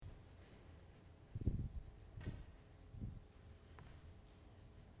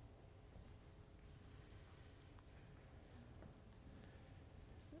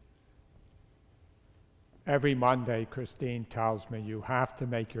Every Monday, Christine tells me you have to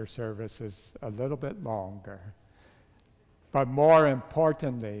make your services a little bit longer. But more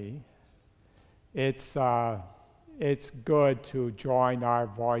importantly, it's good to join our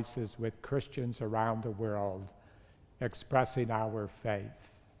voices with Christians around the world expressing our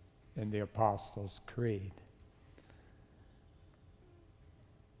faith in the Apostles' Creed.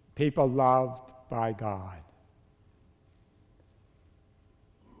 People loved by God.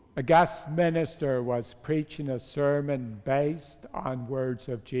 A guest minister was preaching a sermon based on words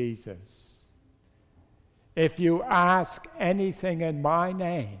of Jesus. If you ask anything in my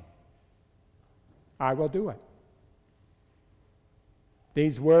name, I will do it.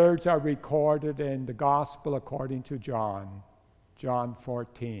 These words are recorded in the Gospel according to John, John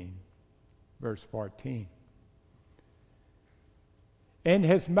 14, verse 14. In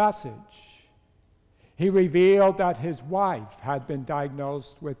his message, he revealed that his wife had been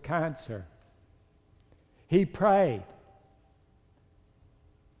diagnosed with cancer. He prayed.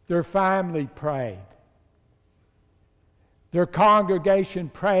 Their family prayed. Their congregation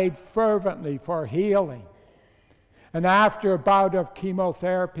prayed fervently for healing. And after a bout of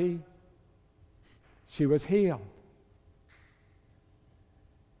chemotherapy, she was healed.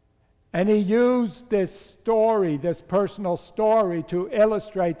 And he used this story, this personal story, to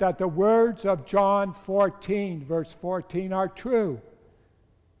illustrate that the words of John 14, verse 14, are true.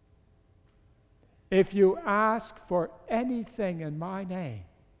 If you ask for anything in my name,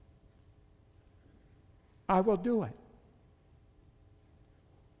 I will do it.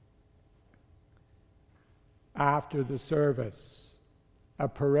 After the service, a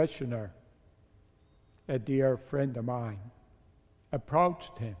parishioner, a dear friend of mine,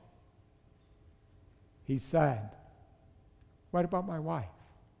 approached him. He said, "What about my wife?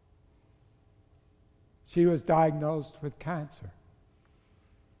 She was diagnosed with cancer.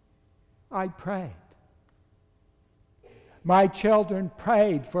 I prayed. My children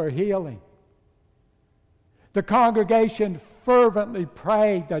prayed for healing. The congregation fervently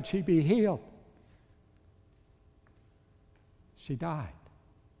prayed that she be healed. She died.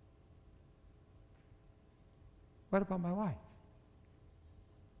 What about my wife?"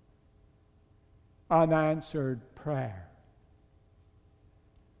 Unanswered prayer.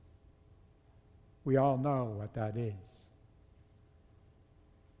 We all know what that is.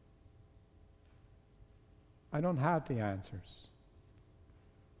 I don't have the answers.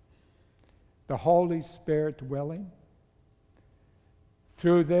 The Holy Spirit willing,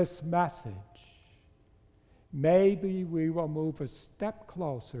 through this message, maybe we will move a step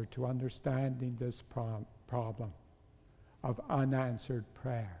closer to understanding this problem of unanswered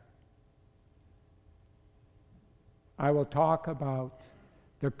prayer. I will talk about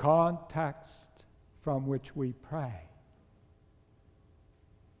the context from which we pray.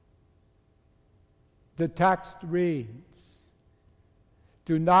 The text reads,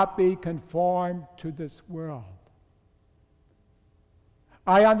 "Do not be conformed to this world."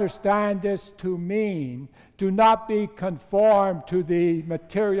 I understand this to mean, do not be conformed to the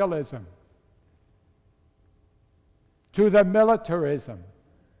materialism, to the militarism,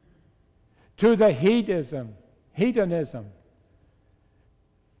 to the hedonism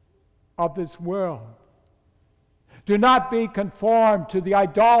of this world. Do not be conformed to the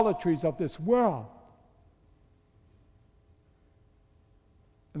idolatries of this world.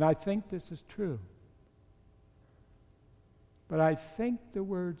 And I think this is true. But I think the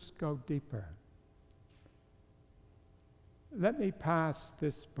words go deeper. Let me pass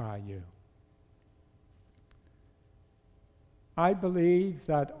this by you. I believe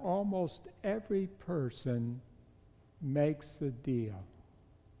that almost every person makes a deal.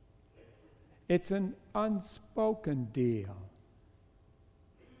 It's an unspoken deal.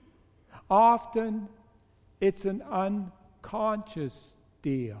 Often, it's an unconscious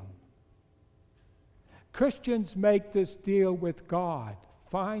deal. Christians make this deal with God,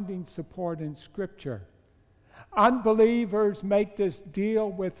 finding support in Scripture. Unbelievers make this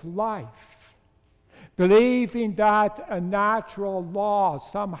deal with life, believing that a natural law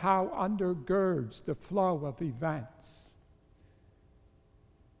somehow undergirds the flow of events.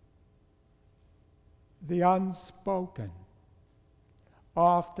 The unspoken,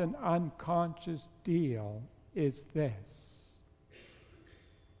 often unconscious deal is this: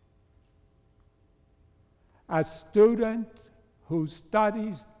 a student who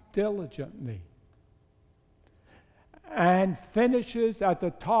studies diligently and finishes at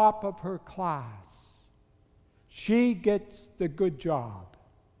the top of her class, she gets the good job.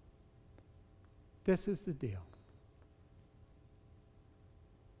 This is the deal.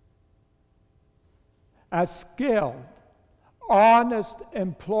 A skilled, honest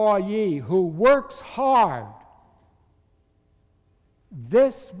employee who works hard,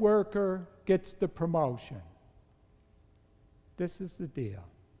 this worker gets the promotion. This is the deal.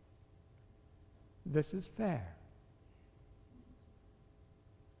 This is fair.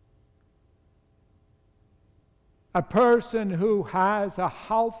 A person who has a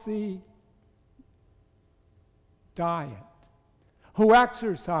healthy diet, who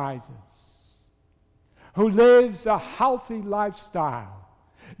exercises, who lives a healthy lifestyle,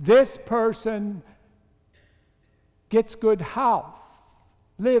 this person gets good health,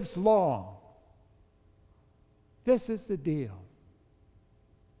 lives long. This is the deal.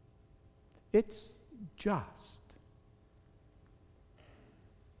 It's just.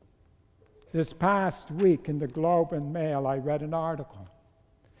 This past week in the Globe and Mail, I read an article.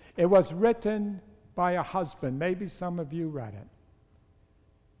 It was written by a husband. Maybe some of you read it.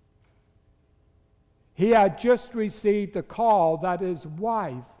 He had just received a call that his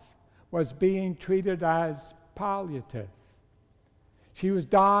wife was being treated as palliative. She was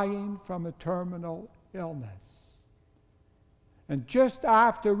dying from a terminal illness. And just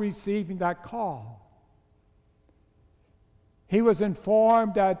after receiving that call, he was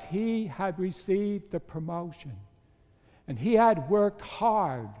informed that he had received the promotion. And he had worked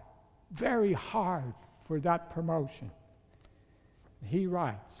hard, very hard, for that promotion. He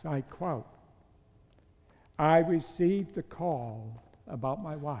writes, I quote, "I received a call about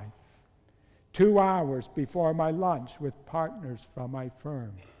my wife 2 hours before my lunch with partners from my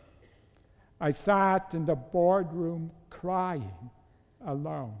firm. I sat in the boardroom crying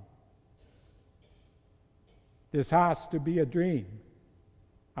alone. This has to be a dream,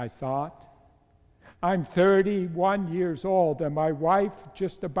 I thought. I'm 31 years old and my wife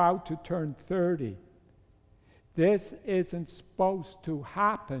just about to turn 30. This isn't supposed to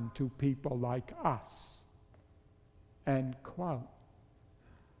happen to people like us." End quote.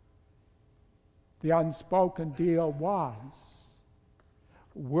 The unspoken deal was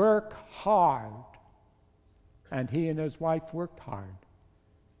work hard, and he and his wife worked hard.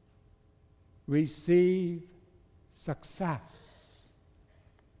 Receive success.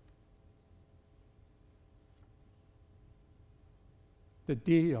 The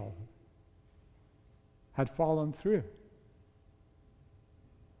deal had fallen through.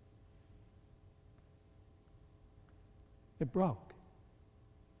 It broke.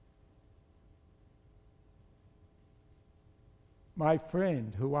 My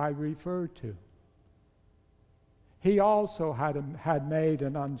friend who I referred to, he also had made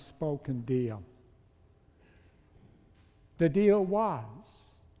an unspoken deal. The deal was,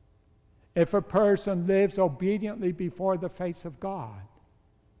 if a person lives obediently before the face of God,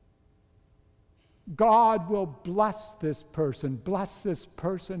 God will bless this person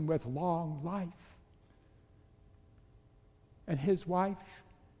with long life. And his wife,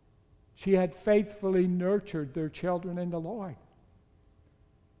 she had faithfully nurtured their children in the Lord.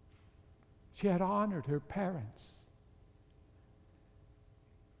 She had honored her parents.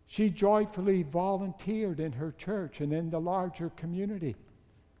 She joyfully volunteered in her church and in the larger community.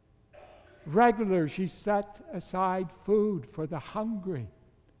 Regularly, she set aside food for the hungry.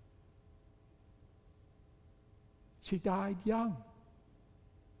 She died young.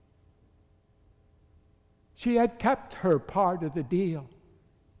 She had kept her part of the deal.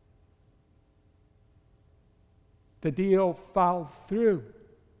 The deal fell through.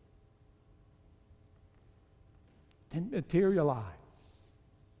 Didn't materialize.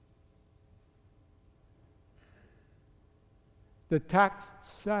 The text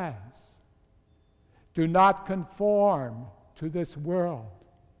says, do not conform to this world.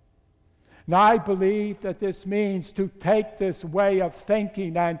 Now, I believe that this means to take this way of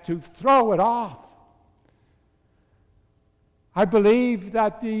thinking and to throw it off. I believe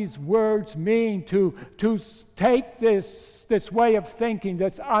that these words mean to take this way of thinking,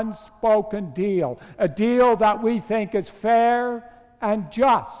 this unspoken deal, a deal that we think is fair and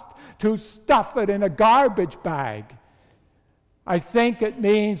just, to stuff it in a garbage bag. I think it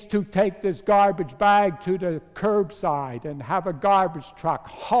means to take this garbage bag to the curbside and have a garbage truck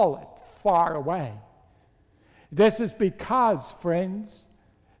haul it far away. This is because, friends,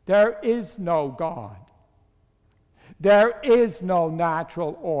 there is no God. There is no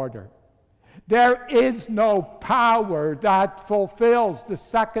natural order. There is no power that fulfills the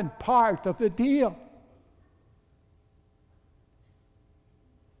second part of the deal.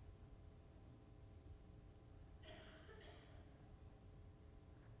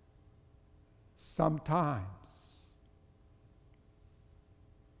 Sometimes,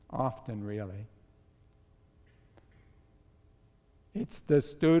 often really, it's the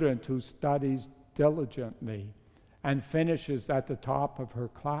student who studies diligently and finishes at the top of her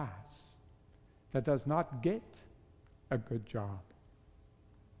class that does not get a good job.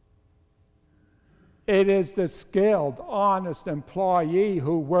 It is the skilled, honest employee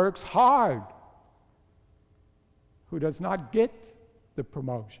who works hard who does not get the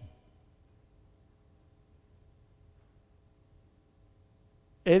promotion.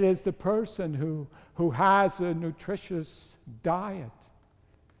 It is the person who has a nutritious diet,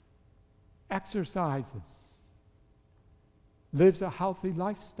 exercises, lives a healthy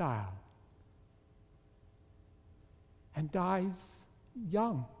lifestyle, and dies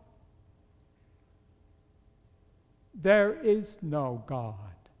young. There is no God.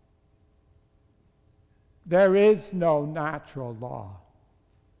 There is no natural law.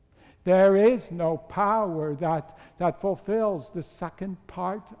 There is no power that fulfills the second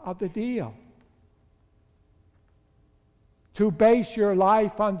part of the deal. To base your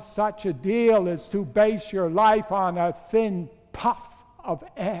life on such a deal is to base your life on a thin puff of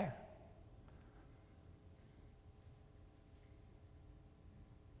air.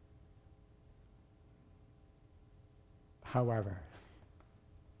 However,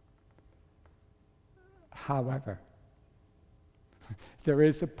 there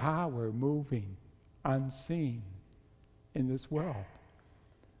is a power moving unseen in this world.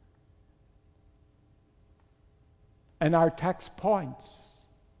 And our text points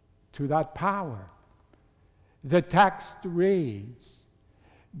to that power. The text reads,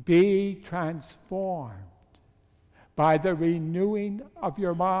 "Be transformed by the renewing of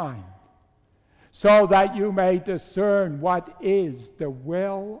your mind, so that you may discern what is the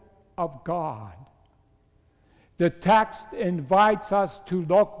will of God." The text invites us to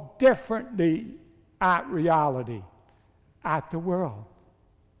look differently at reality, at the world.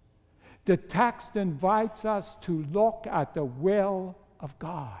 The text invites us to look at the will of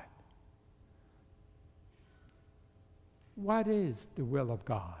God. What is the will of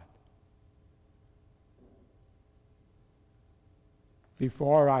God?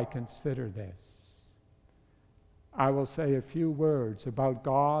 Before I consider this, I will say a few words about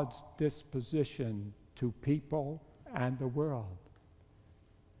God's disposition to people and the world.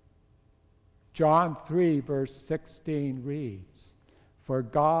 John 3, verse 16 reads, "For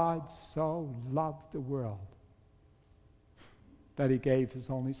God so loved the world that he gave his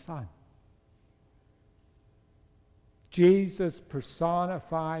only Son." Jesus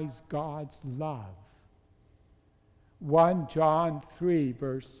personifies God's love. 1 John 3,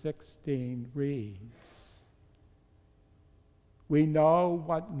 verse 16 reads, "We know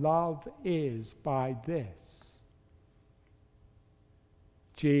what love is by this: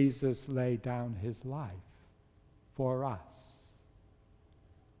 Jesus laid down his life for us."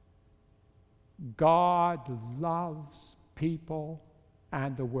 God loves people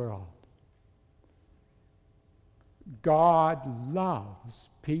and the world. God loves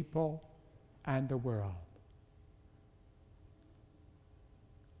people and the world.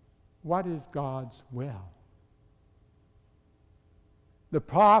 What is God's will? The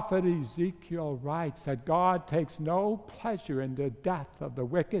prophet Ezekiel writes that God takes no pleasure in the death of the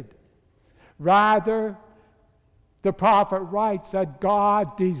wicked. Rather, the prophet writes that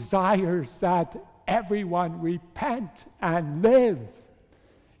God desires that everyone repent and live.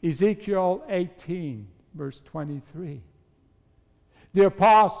 Ezekiel 18, verse 23. The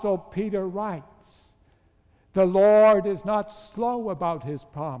apostle Peter writes, "The Lord is not slow about his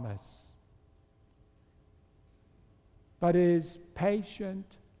promise, but is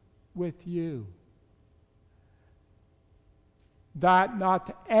patient with you, that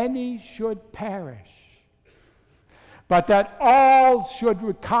not any should perish, but that all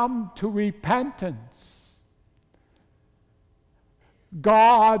should come to repentance."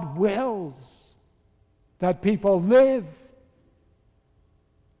 God wills that people live.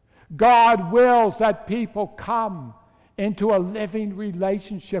 God wills that people come into a living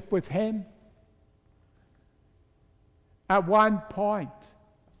relationship with him. At one point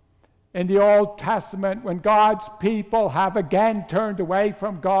in the Old Testament, when God's people have again turned away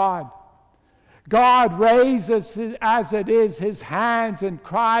from God, God raises, as it is, his hands and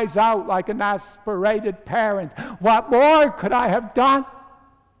cries out like an aspirated parent, "What more could I have done?"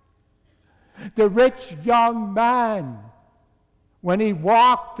 The rich young man, when he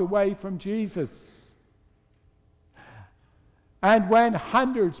walked away from Jesus, and when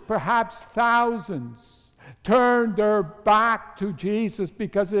hundreds, perhaps thousands, turned their back to Jesus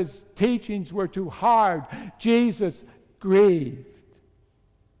because his teachings were too hard, Jesus grieved.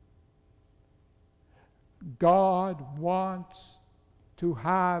 God wants to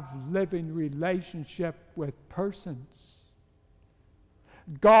have living relationship with persons.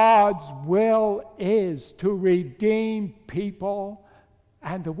 God's will is to redeem people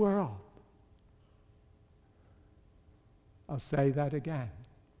and the world. I'll say that again.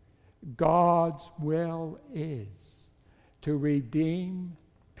 God's will is to redeem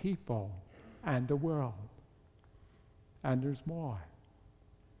people and the world. And there's more.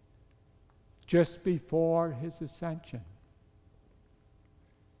 Just before his ascension,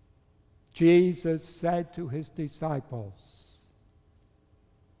 Jesus said to his disciples,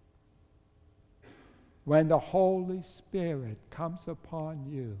 when the Holy Spirit comes upon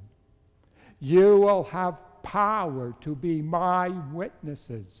you, you will have power to be my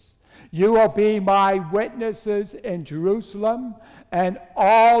witnesses. You will be my witnesses in Jerusalem and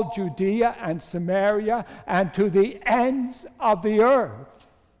all Judea and Samaria and to the ends of the earth.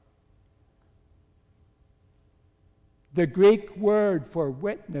 The Greek word for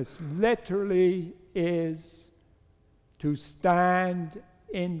witness literally is to stand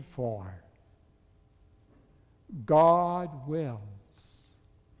in for. God wills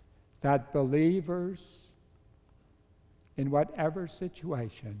that believers, in whatever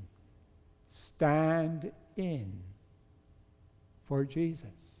situation, stand in for Jesus.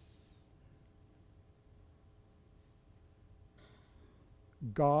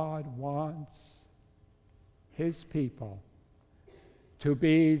 God wants his people to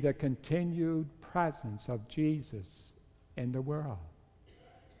be the continued presence of Jesus in the world.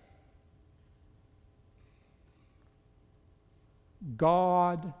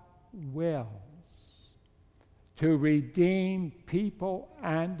 God wills to redeem people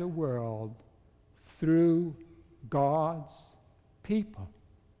and the world through God's people.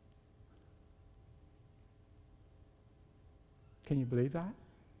 Can you believe that?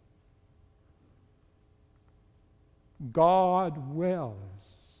 God wills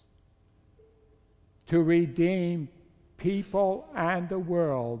to redeem people and the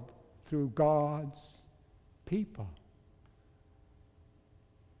world through God's people.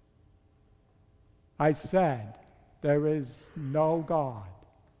 I said, there is no God.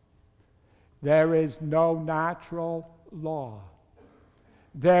 There is no natural law.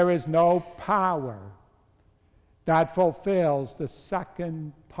 There is no power that fulfills the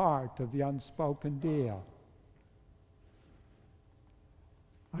second part of the unspoken deal.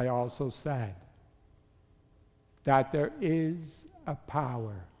 I also said that there is a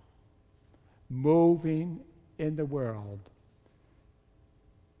power moving in the world.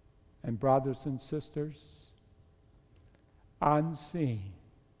 And brothers and sisters, unseen,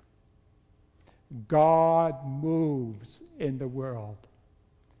 God moves in the world,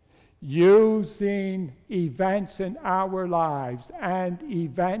 using events in our lives and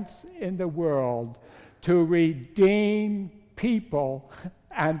events in the world to redeem people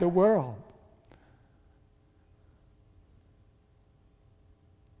and the world.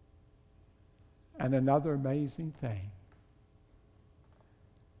 And another amazing thing,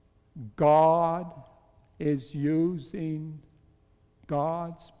 God is using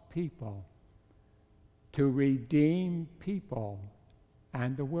God's people to redeem people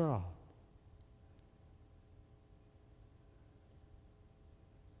and the world.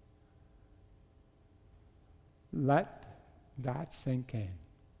 Let that sink in.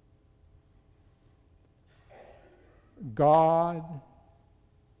 God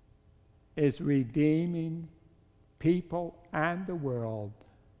is redeeming people and the world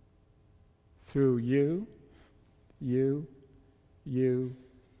through you,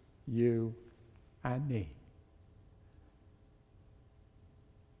 and me.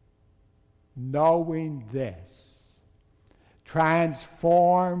 Knowing this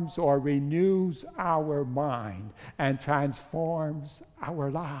transforms or renews our mind and transforms our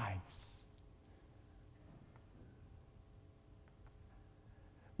lives.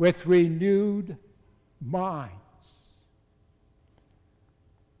 With renewed minds,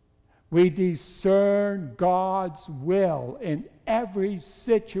 we discern God's will in every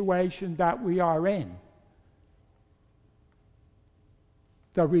situation that we are in.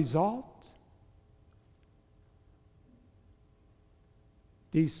 The result?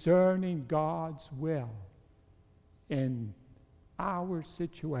 Discerning God's will in our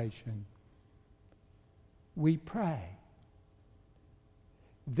situation, we pray.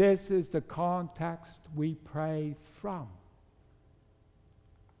 This is the context we pray from.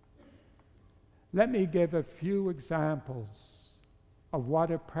 Let me give a few examples of what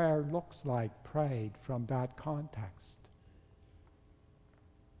a prayer looks like prayed from that context.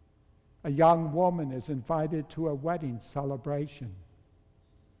 A young woman is invited to a wedding celebration.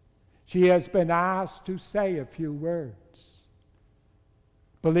 She has been asked to say a few words.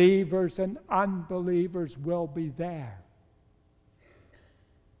 Believers and unbelievers will be there.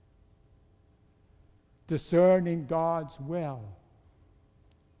 discerning God's will.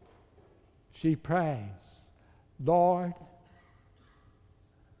 She prays, Lord,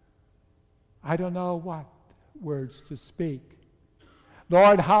 I don't know what words to speak.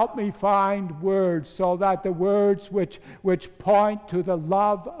 Lord, help me find words so that the words which point to the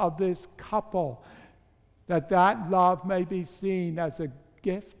love of this couple, that love may be seen as a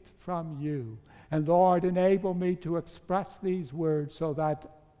gift from you. And Lord, enable me to express these words so that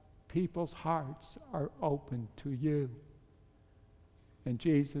people's hearts are open to you. In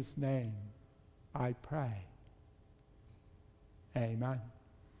Jesus' name, I pray. Amen.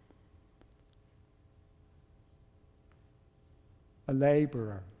 A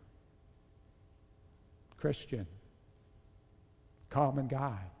laborer, Christian, common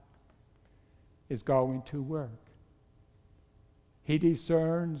guy, is going to work. He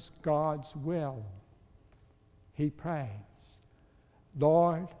discerns God's will. He prays,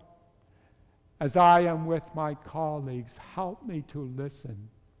 Lord, as I am with my colleagues, help me to listen.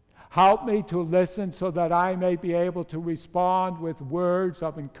 Help me to listen so that I may be able to respond with words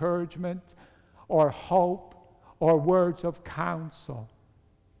of encouragement or hope or words of counsel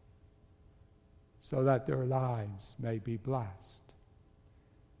so that their lives may be blessed.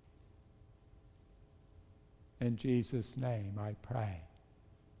 In Jesus' name I pray.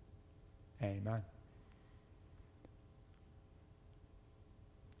 Amen.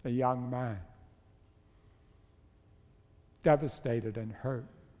 A young man, devastated and hurt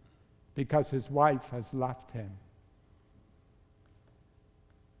because his wife has left him.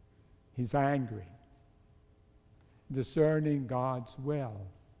 He's angry, discerning God's will.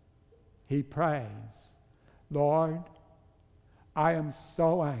 He prays, Lord, I am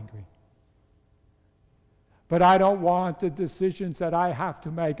so angry, but I don't want the decisions that I have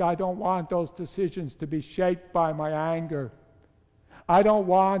to make. I don't want those decisions to be shaped by my anger. I don't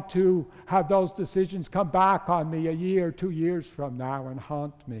want to have those decisions come back on me a year, 2 years from now and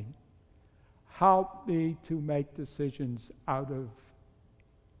haunt me. Help me to make decisions out of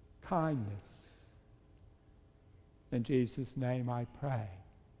kindness. In Jesus' name I pray.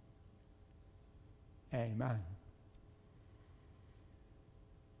 Amen.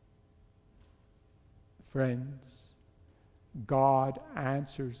 Friends, God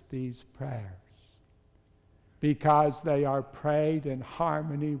answers these prayers because they are prayed in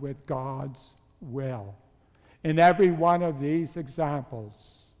harmony with God's will. In every one of these examples,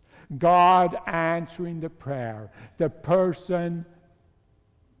 God answering the prayer, the person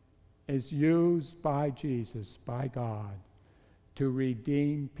is used by Jesus, by God, to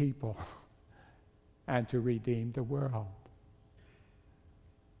redeem people and to redeem the world.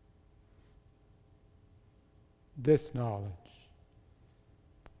 This knowledge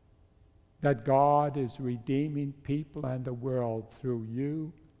that God is redeeming people and the world through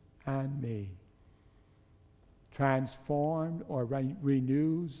you and me transforms or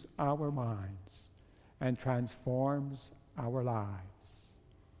renews our minds and transforms our lives.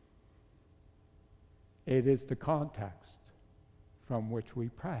 It is the context from which we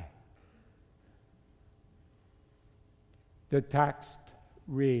pray. The text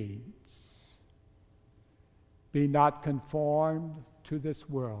reads, "Be not conformed to this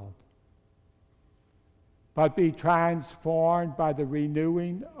world, but be transformed by the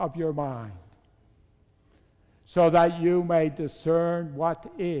renewing of your mind, so that you may discern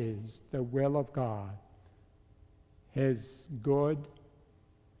what is the will of God, His good,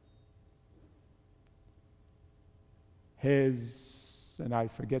 and I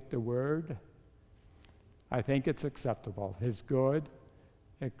forget the word, I think it's acceptable, His good,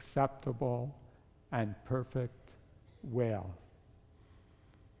 acceptable, and perfect will."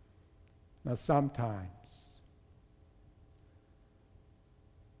 Now sometimes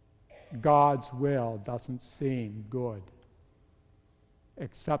God's will doesn't seem good,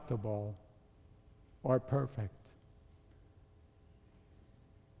 acceptable, or perfect.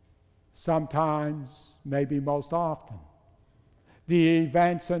 Sometimes, maybe most often, the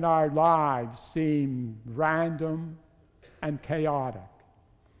events in our lives seem random and chaotic.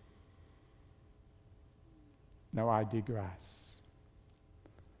 Now I digress.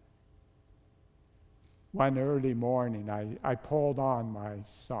 One early morning, I pulled on my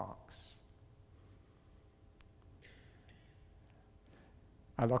socks.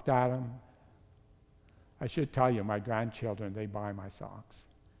 I looked at them. I should tell you, my grandchildren, they buy my socks.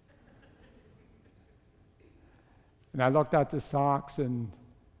 And I looked at the socks, and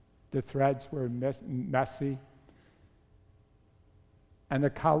the threads were messy, and the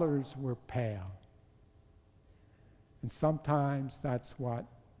colors were pale. And sometimes that's what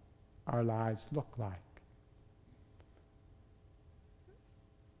our lives look like.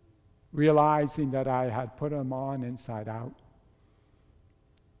 realizing that I had put them on inside out.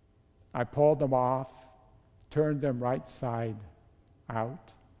 I pulled them off, turned them right side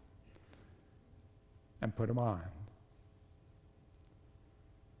out, and put them on.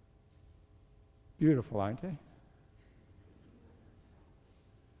 Beautiful, aren't they?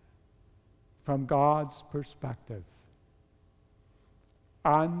 From God's perspective,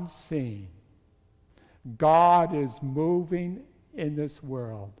 unseen, God is moving in this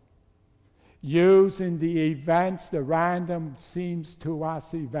world, using the events, the random seems to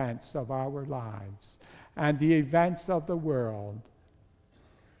us events of our lives, and the events of the world,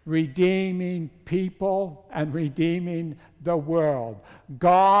 redeeming people and redeeming the world.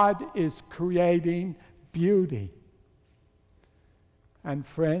 God is creating beauty. And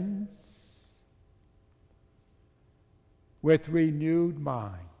friends, with renewed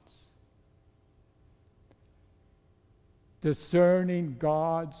minds, discerning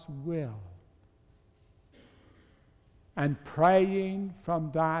God's will, and praying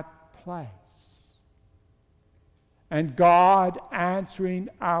from that place, and God answering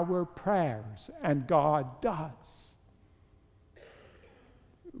our prayers, and God does.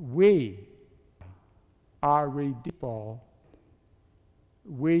 We are redeemable.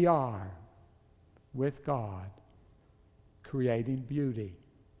 We are, with God, creating beauty.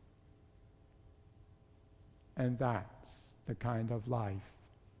 And that's the kind of life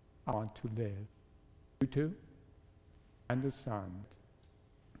I want to live. You too? And the Son.